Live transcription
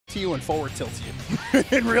to you and forward tilt you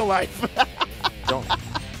in real life. Don't.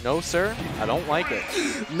 No, sir. I don't like it.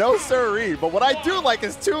 No, sirree. But what I do like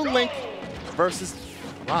is Toon Link versus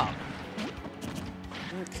Rob.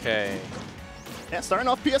 Okay. Yeah, starting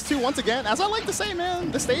off PS2 once again. As I like to say,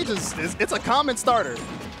 man, this stage is it's a common starter.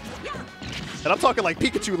 And I'm talking like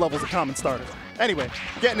Pikachu levels of common starter. Anyway,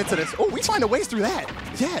 getting into this. Oh, we find a ways through that.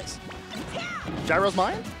 Yes. Gyro's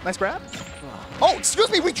mine. Nice grab. Oh, excuse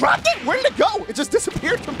me, we dropped it? Where did it go? It just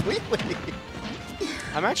disappeared completely.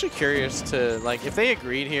 I'm actually curious to, like, if they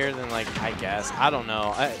agreed here, then, like, I guess. I don't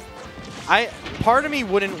know. Part of me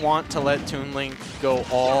wouldn't want to let Toon Link go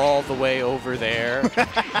all the way over there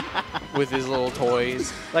with his little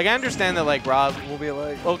toys. Like, I understand that, like, Rob will be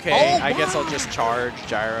like, okay, I guess I'll just charge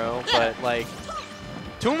Gyro. But, like,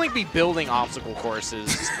 Toon Link be building obstacle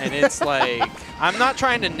courses, and it's like, I'm not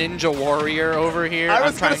trying to Ninja Warrior over here.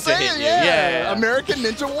 I'm trying to hit you. Yeah. American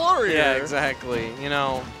Ninja Warrior. Yeah, exactly. You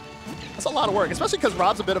know. That's a lot of work, especially because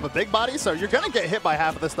Rob's a bit of a big body, so you're going to get hit by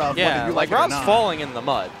half of the stuff. Yeah, you like Rob's falling in the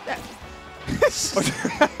mud. Yeah.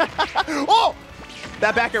 Oh!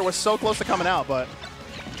 That back air was so close to coming out, but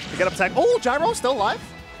you get up attack. Oh, Gyro still alive.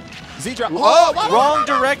 Z-drop. Oh, wrong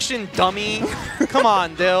direction, dummy. Come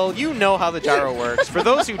on, Dill. You know how the gyro works. For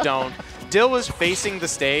those who don't, Dill was facing the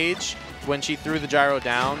stage when she threw the gyro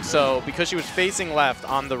down. So because she was facing left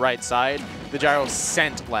on the right side, the gyro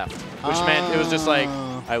sent left, which meant it was just like,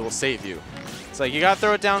 I will save you. It's like, you got to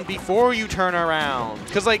throw it down before you turn around.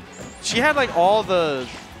 Because, like, she had, like, all the,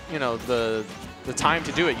 you know, the time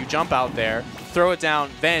to do it. You jump out there, throw it down,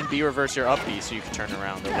 then B-reverse your up B so you can turn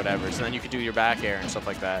around or whatever. So then you could do your back air and stuff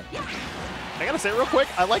like that. I gotta say real quick,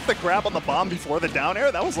 I like the grab on the bomb before the down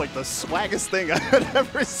air. That was like the swaggest thing I had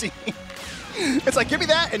ever seen. It's like, give me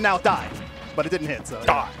that and now die. But it didn't hit, so.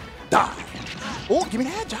 Die. Oh, give me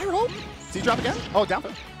that, Gyro. Z-drop again? Oh, down.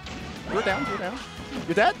 You're down.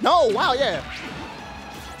 You're dead? No, wow, yeah.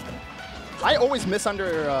 I always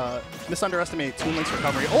misunderestimate Toon Link's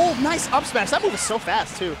recovery. Oh, nice up smash. That move is so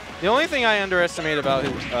fast, too. The only thing I underestimate about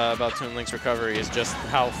Toon Link's recovery is just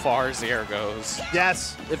how far Zero goes.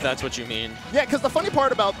 Yes. If that's what you mean. Yeah, because the funny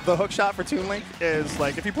part about the hook shot for Toon Link is,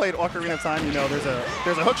 like, if you played Ocarina of Time, you know there's a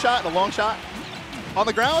hook shot and a long shot. On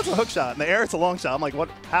the ground, it's a hook shot. In the air, it's a long shot. I'm like, what?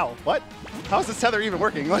 How? What? How is this tether even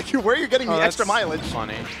working? Like, where are you getting the extra mileage?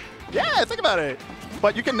 Funny. Yeah, think about it.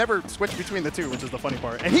 But you can never switch between the two, which is the funny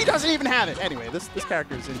part. And he doesn't even have it. Anyway, this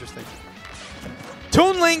character is interesting.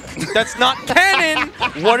 Toon Link, that's not canon.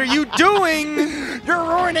 What are you doing? You're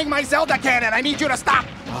ruining my Zelda canon. I need you to stop.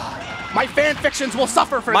 My fan fictions will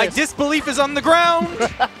suffer for my this. My disbelief is on the ground.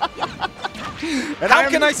 How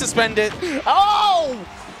can I suspend it? Oh!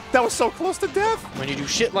 That was so close to death. When you do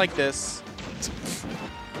shit like this.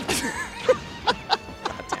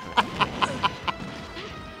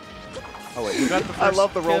 Oh, wait, you got the first I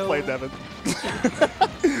love the kill. roleplay, Devin.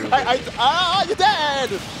 You're dead!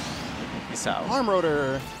 Peace out. Arm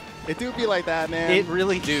rotor. It do be like that, man. It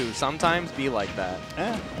really do. Sometimes be like that.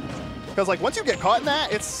 Yeah. Because, like, once you get caught in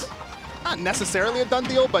that, it's not necessarily a done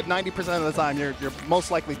deal, but 90% of the time, you're most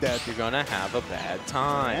likely dead. You're going to have a bad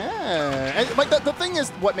time. Yeah. And, like, the thing is,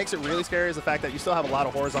 what makes it really scary is the fact that you still have a lot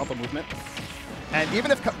of horizontal movement. And even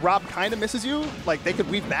if Rob kind of misses you, like, they could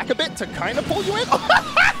weave back a bit to kind of pull you in.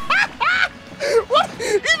 What?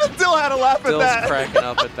 Even Dill had a laugh Dill's at that. cracking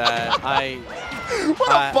up at that.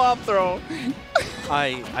 What a bomb throw.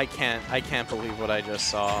 I can't believe what I just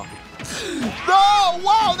saw. No!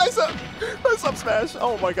 Wow! Nice up smash.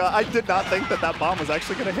 Oh my god. I did not think that bomb was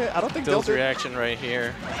actually going to hit. I don't think Dill's Dill did. reaction right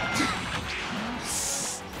here.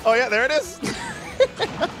 Oh yeah, there it is.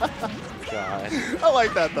 God. I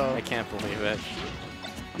like that though. I can't believe it.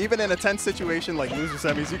 Even in a tense situation like loser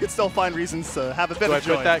semis, you can still find reasons to have a bit of joy.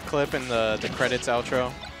 Do I put that clip in the credits outro?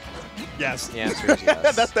 Yes. The answer is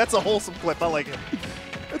yes. That's a wholesome clip. I like it.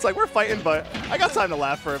 It's like, we're fighting, but I got time to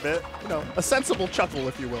laugh for a bit. You know, a sensible chuckle,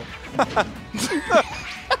 if you will.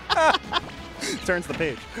 Turns the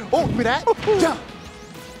page. Oh, look at that. Yeah.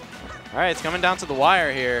 All right, it's coming down to the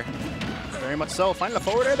wire here. Very much so. Finding the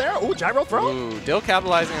forward air there. Oh, gyro throw. Ooh, Dill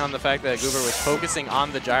capitalizing on the fact that Goober was focusing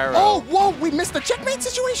on the gyro. Oh, whoa, we missed the checkmate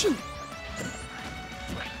situation.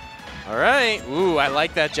 All right. Ooh, I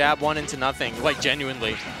like that jab 1 into nothing. Like,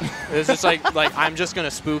 genuinely. It's just like I'm just going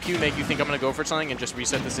to spook you, make you think I'm going to go for something, and just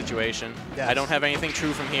reset the situation. Yes. I don't have anything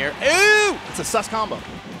true from here. Ooh! It's a sus combo.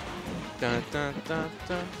 Dun, dun, dun,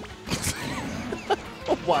 dun.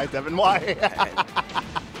 Why, Devin? Why?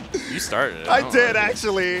 You started it. I did,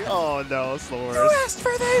 actually. Oh, no. It's the worst. You asked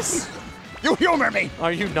for this. You humor me.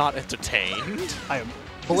 Are you not entertained? I am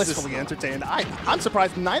blissfully entertained. I'm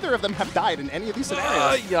surprised neither of them have died in any of these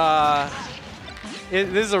scenarios. Yeah.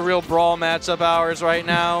 This is a real brawl matchup hours right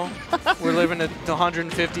now. We're living at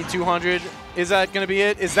 150, 200. Is that going to be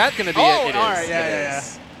it? Is that going to be it? It all is. right,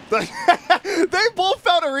 yeah. They both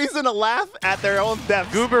found a reason to laugh at their own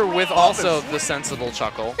depths. Goober with also the sensible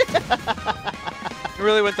chuckle.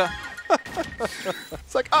 Really with the...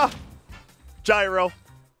 It's like, gyro,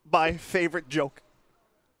 my favorite joke.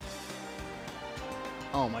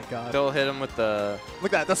 Oh my God. They'll hit him with the...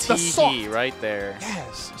 Look at that, the soft. right there.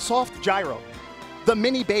 Yes, soft gyro. The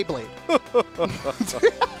mini Beyblade.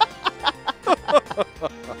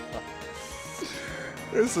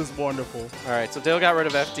 This is wonderful. All right, so Dill got rid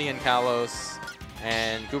of FD and Kalos,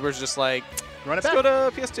 and Goober's just like, Run it let's back.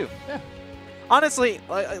 go to PS2. Yeah. Honestly,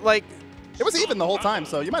 like... It was even the whole time,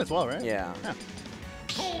 so you might as well, right? Yeah.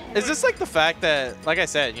 Is this like the fact that, like I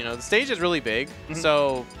said, you know, the stage is really big,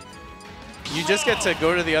 so you just get to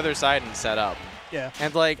go to the other side and set up. Yeah.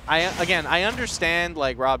 And like I understand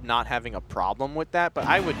like Rob not having a problem with that, but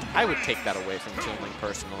I would take that away from Toon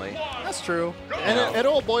personally. That's true. And it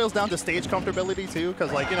all boils down to stage comfortability too,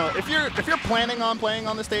 because like, you know, if you're planning on playing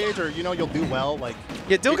on the stage, or you know you'll do well, like.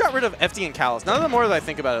 Yeah, Dill got rid of FD and Kalos. Now the more that I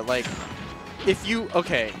think about it, like, if you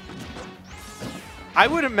I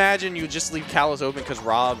would imagine you just leave Kalos open because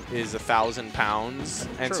Rob is 1,000 pounds,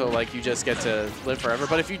 and so like you just get to live forever.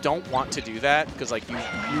 But if you don't want to do that, because like you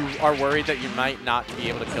are worried that you might not be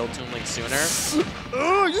able to kill Toon Link sooner.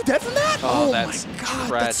 Oh, you dead from that? Oh, that's my God,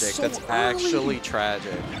 tragic. That's, so actually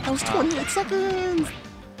tragic. That was 28 seconds.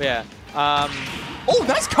 Yeah. Oh,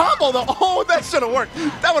 nice combo though. Oh, that should have worked.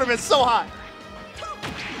 That would have been so hot.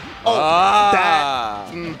 Oh,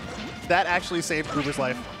 that actually saved Goober's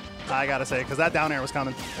life. I gotta say, because that down air was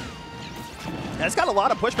coming. And it's got a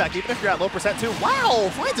lot of pushback, even if you're at low percent too. Wow,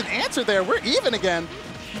 finds an answer there. We're even again.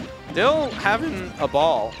 Dill having a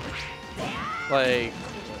ball. Like,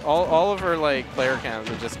 all of her like player cams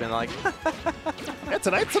have just been like. Yeah,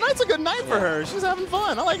 tonight's a good night for her. She's having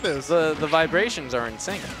fun. I like this. The vibrations are in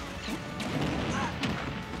sync.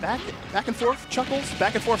 Back and forth chuckles,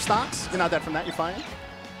 back and forth stocks. You're not dead from that. You're fine.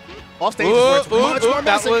 Off stage is where it's much more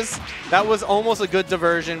messy. That was almost a good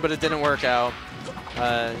diversion, but it didn't work out.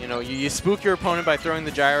 You know, you spook your opponent by throwing the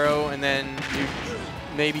gyro, and then you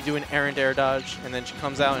maybe do an errant air dodge, and then she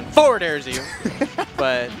comes out and forward airs you.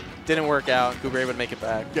 But didn't work out. Goober able to make it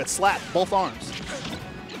back. Get slapped, both arms.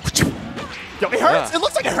 Yo, it hurts. Yeah. It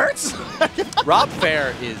looks like it hurts. Rob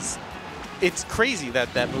Fair is... It's crazy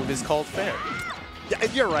that that move is called Fair. Yeah,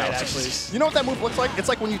 you're right, actually. You know what that move looks like? It's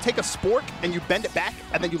like when you take a spork and you bend it back,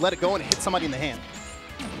 and then you let it go and it hits somebody in the hand.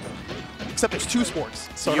 Except there's two sporks,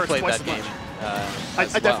 so it you hurts played twice that as game.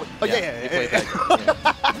 much. I definitely. Oh, yeah. You played that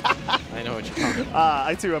game. I know what you're talking about.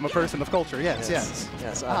 I, too, am a person of culture. Yes.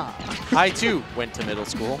 I, too, went to middle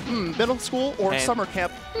school. Middle school or And summer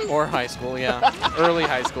camp. Or high school, yeah. Early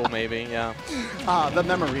high school, maybe, yeah. The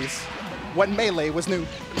memories. When Melee was new.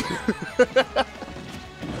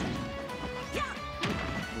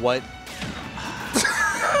 What?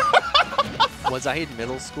 Was I in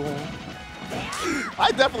middle school? I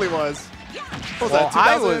definitely was. What was Well,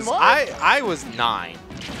 that, 2001? I was 9.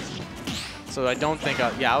 So I don't think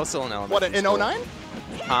I was still in elementary What, in school. 09?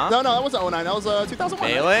 Huh? No, that wasn't 09. That was 2001.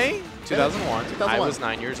 Right? Melee? 2001. 2001. I was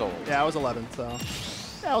 9 years old. Yeah, I was 11, so.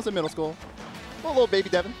 Yeah, I was in middle school. Little baby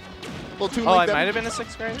Devin. Little Toon Oh, Link I Devin. might have been a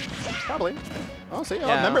 6th grader? Probably. Oh, see,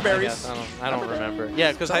 Yeah, member I berries. guess. I don't remember.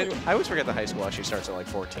 Yeah, because I always forget the high school actually starts at like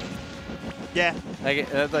 14. Yeah. Like,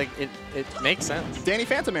 it makes sense. Danny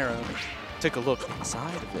Phantom era. Take a look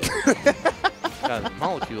inside of it. God, the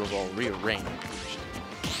molecules all rearranged.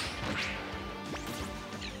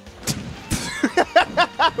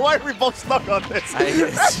 Why are we both stuck on this?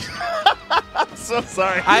 I'm so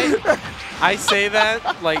sorry. I say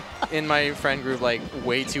that like in my friend group like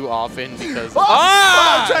way too often because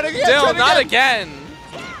try it again, Dill, try it not again.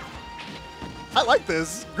 I like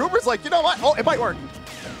this. Goober's like, you know what? Oh, it might work.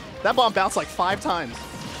 That bomb bounced like 5 times.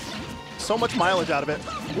 So much mileage out of it.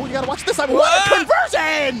 Ooh, you gotta watch this. What a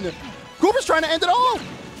conversion! Goober's trying to end it all.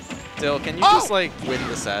 Dill, can you just like win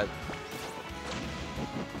the set?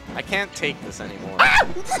 I can't take this anymore.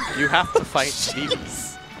 You have to fight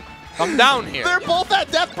these. Come down here. They're both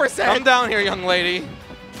at death percent. Come down here, young lady.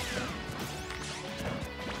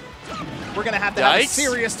 We're gonna have to have a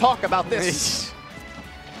serious talk about this.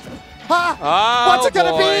 Oh, what's it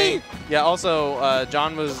gonna be? Yeah. Also,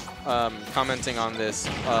 John was commenting on this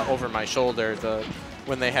over my shoulder.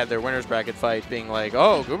 When they had their winners bracket fight, being like,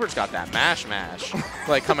 "Oh, Goober's got that mash,"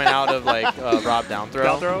 like coming out of like Rob down throw.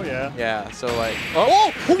 Down throw, yeah. Yeah. So like,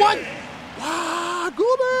 who won? Wow,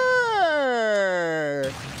 Goober!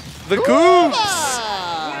 The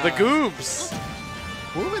Goobs! The Goobs!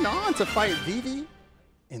 Moving on to fight Vivi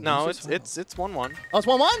No, it's 1-1. Oh, it's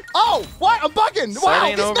 1-1? Oh, what? I'm bugging. So Wow, it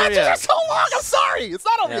ain't these over matches yet. are so long. I'm sorry. It's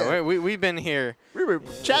not over Yeah, yet. we've been here. We were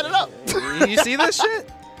chatting up. You see this shit?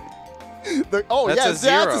 Oh, That's yeah, a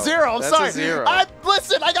zero. that's a 0. I'm That's sorry. a 0.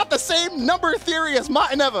 Listen, I got the same number theory as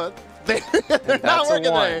Never. They're not That's a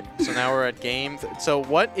working 1. there. So now we're at game. So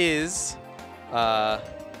what is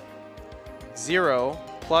 0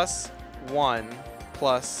 plus 1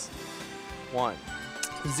 plus 1?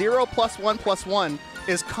 0 plus 1 plus 1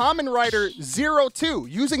 is Common Rider 02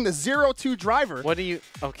 using the 02 driver. What do you?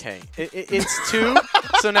 Okay, it's 2.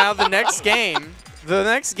 So now the next game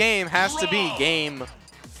has to be game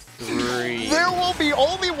 3. There will be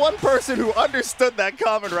only one person who understood that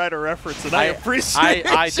Common Rider reference, and I appreciate it.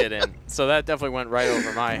 I didn't. So that definitely went right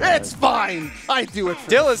over my head. It's fine. I do it for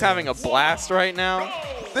Dill is having a blast right now.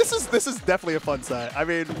 This is definitely a fun side. I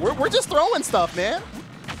mean, we're just throwing stuff, man.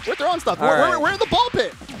 We're throwing stuff. All right. We're in the ball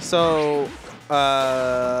pit. So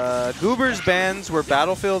Goober's bands were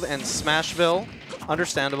Battlefield and Smashville.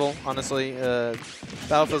 Understandable, honestly.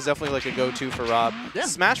 Battlefield's definitely like a go-to for Rob. Yeah.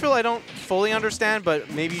 Smashville I don't fully understand, but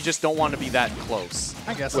maybe you just don't want to be that close.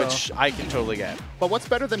 I guess which so. I can totally get. But what's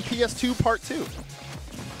better than PS2 Part 2?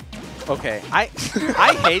 Okay, I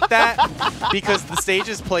hate that because the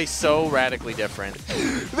stages play so radically different.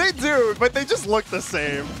 They do, but they just look the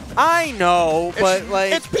same. I know, but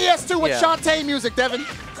like it's PS2 with yeah. Shantae music, Devin.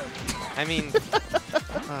 I mean,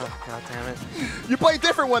 oh, god damn it. You play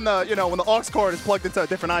different when the when the aux cord is plugged into a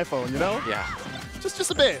different iPhone, you know? Yeah.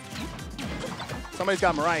 Just a bit. Somebody's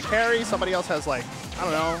got Mariah Carey. Somebody else has like I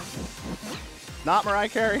don't know, not Mariah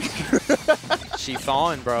Carey. She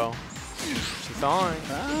thawing, bro. She thawing.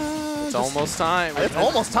 It's almost time. It's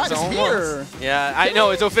almost time. It's here. Yeah, I know.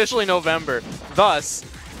 It's officially November. Thus,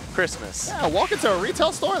 Christmas. Yeah, walk into a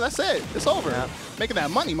retail store. That's it. It's over. Yeah. Making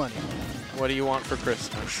that money. What do you want for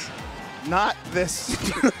Christmas? Not this.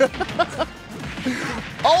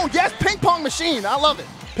 Oh, yes, ping pong machine. I love it.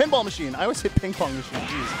 Pinball machine. I always hit ping pong machine.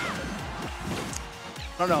 Jeez.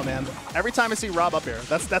 I don't know, man. Every time I see Rob up here,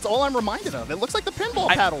 that's all I'm reminded of. It looks like the pinball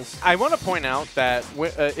paddles. I want to point out that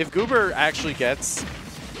if Goober actually gets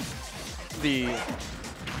the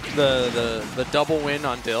double win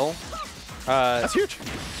on Dill, that's huge.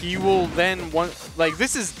 He will then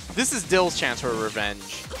this is Dill's chance for a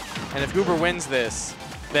revenge, and if Goober wins this,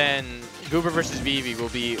 then Goober versus Vivi will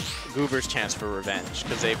be Goober's chance for revenge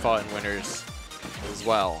because they fought in winners as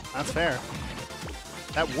well. That's fair.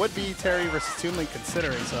 That would be Terry versus Toon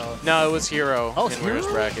considering, so. No, it was Hero in winners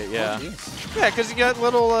bracket, yeah. Oh, yeah, because you got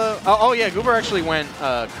little, oh yeah, Goober actually went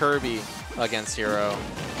Kirby against Hero.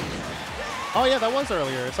 Oh yeah, that was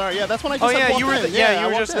earlier. Sorry, yeah, that's when I just yeah, you were in. you were I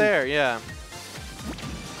just walked in. there, yeah.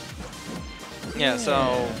 Yeah,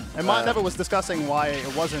 so. And Never was discussing why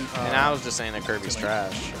it wasn't. And I was just saying that Kirby's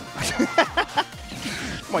trash.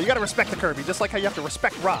 Come on, you gotta respect the Kirby, just like how you have to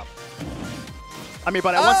respect Rob. I mean,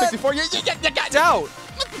 but at 164, you got Doubt.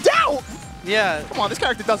 Doubt. Yeah. Come on, this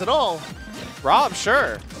character does it all. Rob,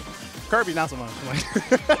 sure. Kirby, not so much.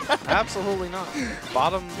 Absolutely not.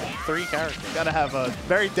 Bottom 3 character. Gotta have a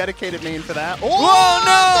very dedicated main for that. Oh, Whoa,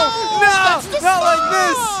 no! Not like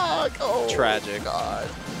this! Oh, tragic. God.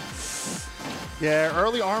 Yeah,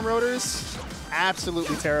 early arm rotors,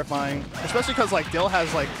 absolutely terrifying. Especially because like Dill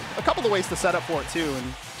has like a couple of ways to set up for it too.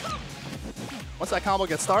 And once that combo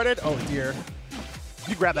gets started, oh dear.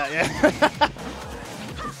 You grab that, yeah.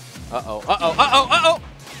 Uh-oh.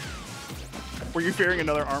 Were you fearing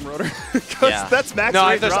another arm rotor? Yeah. That's max No,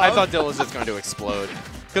 I range, thought Dill was just going to explode.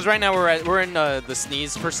 Because right now we're in the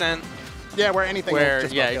sneeze %. Yeah, where anything where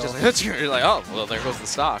just yeah, you're like, oh, well, there goes the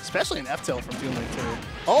stock. Especially in F-tilt from Toon too.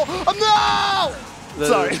 Oh, no!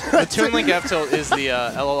 Sorry. The Toon Link F-tilt is the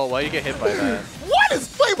LOL. Why do you get hit by that?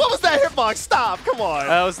 Wait, what was that hitbox? Stop, come on.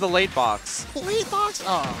 It was the late box. Late box?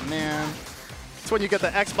 Oh, man. It's when you get the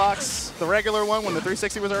Xbox, the regular one, when the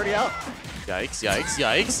 360 was already out. Yikes, yikes,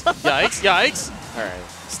 yikes, yikes, yikes. All right.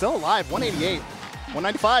 Still alive, 188.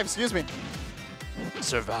 195, excuse me.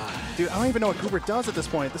 Survive. Dude, I don't even know what Goober does at this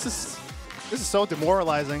point. This is so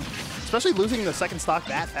demoralizing. Especially losing the second stock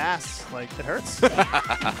that fast. Like, it hurts.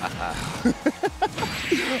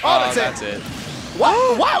 That's it.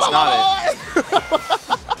 Wow, wow,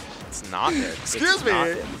 It's not it. Excuse me.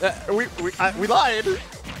 We lied.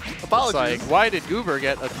 Apologies. It's like, why did Goober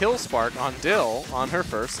get a kill spark on Dill on her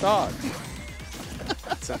first stock?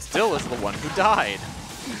 Since Dill is the one who died.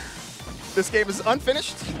 This game is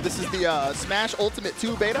unfinished. This is the Smash Ultimate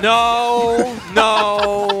 2 beta. No.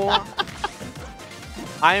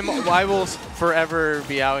 I will forever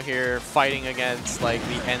be out here fighting against like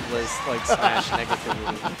the endless like Smash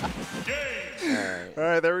negativity. All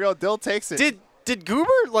right, there we go. Dill takes it. Did Goober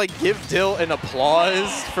like give Dill an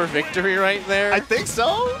applause for victory right there? I think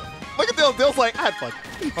so. Look at Dill. Dill's like, I had fun.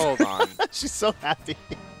 Hold on. She's so happy.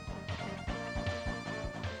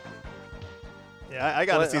 Yeah, I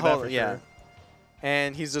gotta see that for yeah. sure.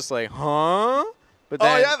 And he's just like, huh? But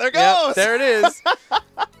Oh yeah, there it goes. Yep, there it is.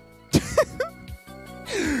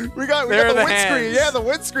 we got the windscreen. Yeah, the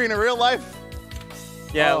windscreen in real life.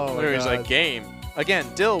 Yeah, oh literally he's like, game. Again,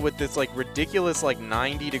 Dill with this like ridiculous like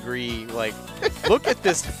 90-degree like look at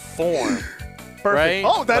this form. Perfect. Right?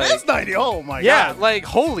 Oh, that like, is 90. Oh my god. Yeah, like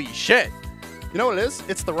holy shit. You know what it is?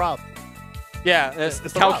 It's the Rob. Yeah,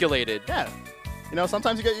 it's calculated. Yeah. You know,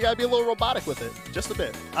 sometimes you gotta be a little robotic with it, just a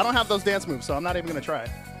bit. I don't have those dance moves, so I'm not even gonna try.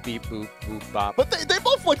 Beep boop boop bop. But they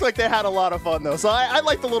both look like they had a lot of fun though, so I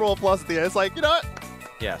like the little applause at the end. It's like, you know what?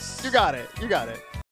 Yes. You got it. You got it.